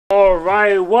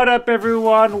Alright, what up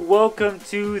everyone? Welcome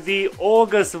to the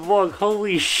August vlog.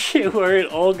 Holy shit, we're in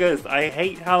August. I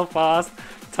hate how fast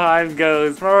time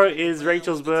goes. Tomorrow is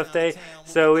Rachel's birthday,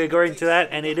 so we're going to that,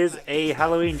 and it is a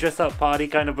Halloween dress-up party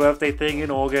kind of birthday thing in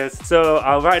August. So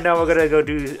right now we're gonna go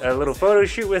do a little photo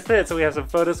shoot with it, so we have some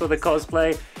photos for the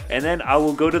cosplay, and then I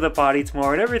will go to the party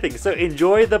tomorrow and everything. So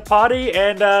enjoy the party,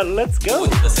 and let's go.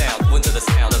 Into the sound, into the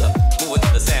sound of the, move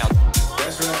into the sound.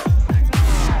 That's right.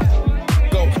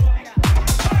 Go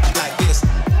like this.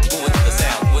 Move into the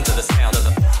sound, move into the sound of the,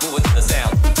 move into the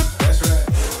sound. That's right.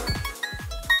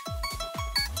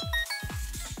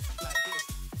 Like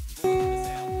this. Move into the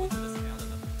sound, move into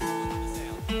the sound of the, move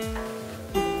into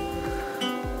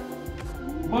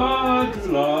the sound.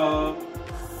 Madla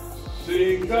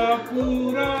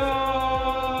Singapura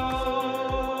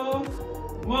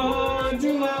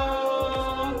Madla.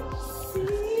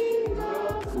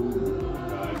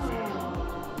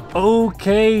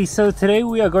 Okay, so today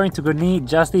we are going to Gurneet,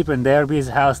 Jasdeep and Derby's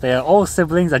house. They are all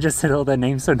siblings. I just said all their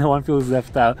names so no one feels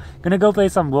left out. Gonna go play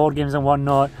some board games and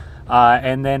whatnot.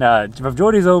 And then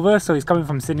Jordy's over, so he's coming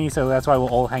from Sydney, so that's why we're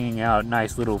all hanging out.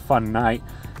 Nice little fun night.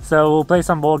 So we'll play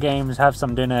some board games, have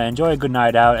some dinner, enjoy a good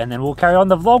night out, and then we'll carry on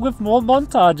the vlog with more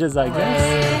montages, I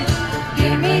guess.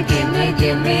 Give me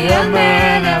a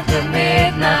man after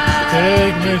midnight.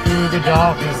 Take me through the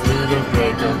darkness, through the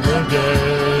break of the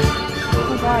day. Oh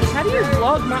my god, how do you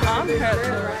vlog? My arm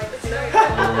hurts.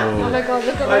 Oh my god,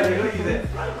 look at me.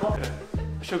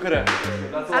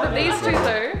 Out of these two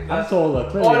though. I'm taller,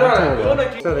 clearly I'm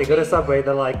taller. So they go to Subway,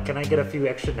 they're like, can I get a few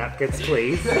extra napkins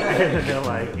please? And they're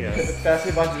like, yes.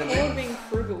 All being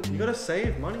frugal. You gotta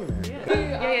save money, man.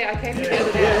 Yeah, I came here the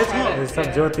other day. There's some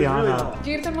Jyotiana.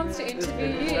 Kirtan wants to interview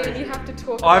you and you have to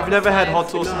talk I've about never had hot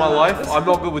science. sauce in my life. I'm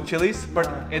not good with chilies, but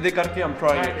ede karke I'm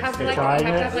trying it. Have You're like, trying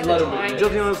you have to it? have like a tiny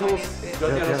Jyotiana tiny sauce. bit.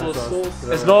 Jyotiana sauce.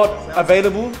 It's not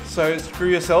available, so screw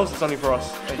yourselves. It's only for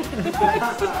us.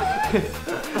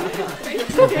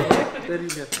 Thank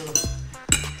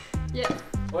Yeah.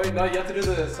 Wait, no, you have to do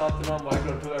the Satana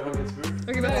micro until everyone gets food.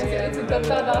 Okay, that's okay. It's a good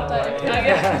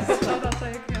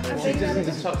data.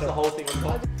 Just chucks the whole thing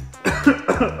on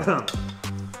top.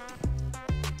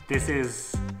 This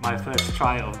is my first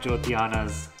try of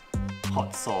Jyotiana's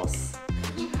hot sauce.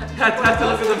 Have to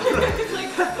look at the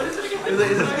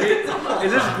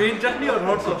is this green chutney or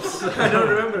hot sauce? I don't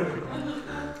remember.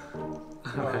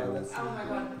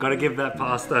 Gotta give that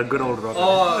pasta a good old rub.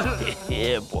 Oh,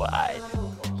 Yeah, boy.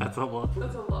 That's a lot.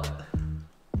 That's a lot.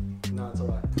 No, it's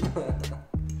alright.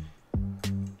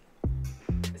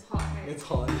 It's hot. Hey? It's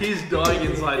hot. he's dying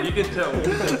inside. You can tell.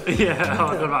 Yeah, oh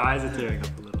my god, my eyes are tearing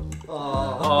up a little.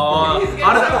 Oh,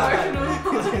 I don't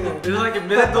know. It's like a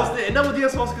minute doste. Enna mudhiya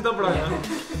sauce kitna bada hai?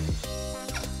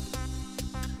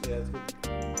 Yeah, it's good.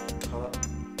 Hot.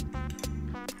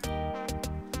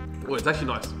 Oh, it's actually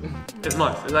nice. It's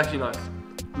nice. It's actually nice.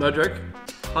 No joke.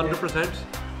 100%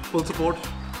 full support.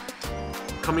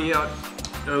 Coming out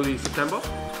early September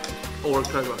or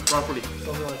October, roughly.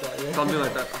 Something like that, yeah? Something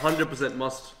like that. 100%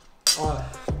 must. Oh,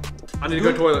 I need to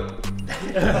go toilet.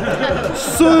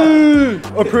 So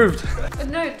approved.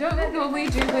 No, don't we normally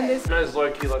do when there's No, it's low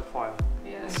key like fire.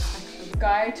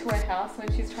 guy to her house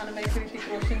when she's trying to make her think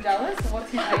Russian jealous?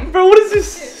 What's his name? Bro, what is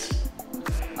this?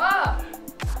 Ah!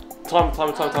 Time.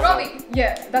 Robbie!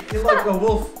 Yeah, that's he's like a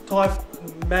wolf type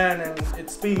man and it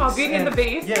speaks. Oh, Beauty and the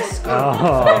Beast? Yes.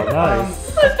 Oh,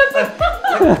 nice.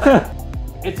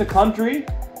 It's a country.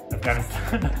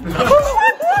 Afghanistan.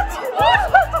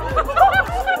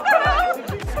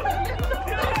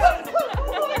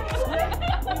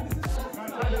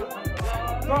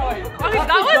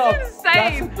 that was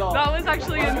insane! That was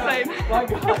actually insane.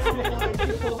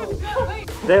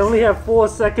 They only have 4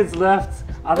 seconds left.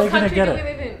 Are they gonna get it?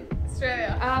 live in?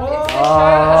 Australia.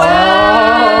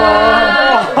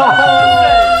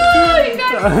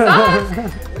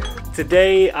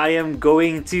 Today I am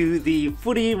going to the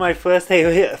Footy, my first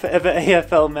ever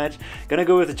AFL match. Gonna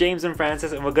go with James and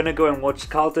Francis, and we're gonna go and watch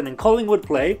Carlton and Collingwood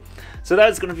play. So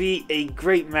that's gonna be a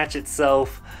great match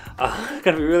itself.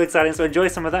 Gonna be really exciting, so enjoy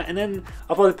some of that, and then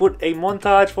I'll probably put a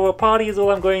montage for a party is all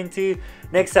I'm going to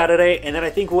next Saturday, and then I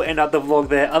think we'll end out the vlog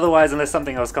there, otherwise unless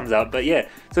something else comes out. But yeah,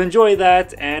 so enjoy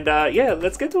that, and yeah,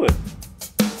 let's get to it.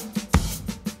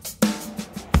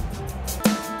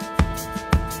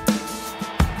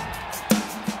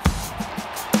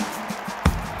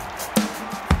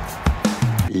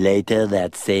 Later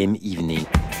that same evening.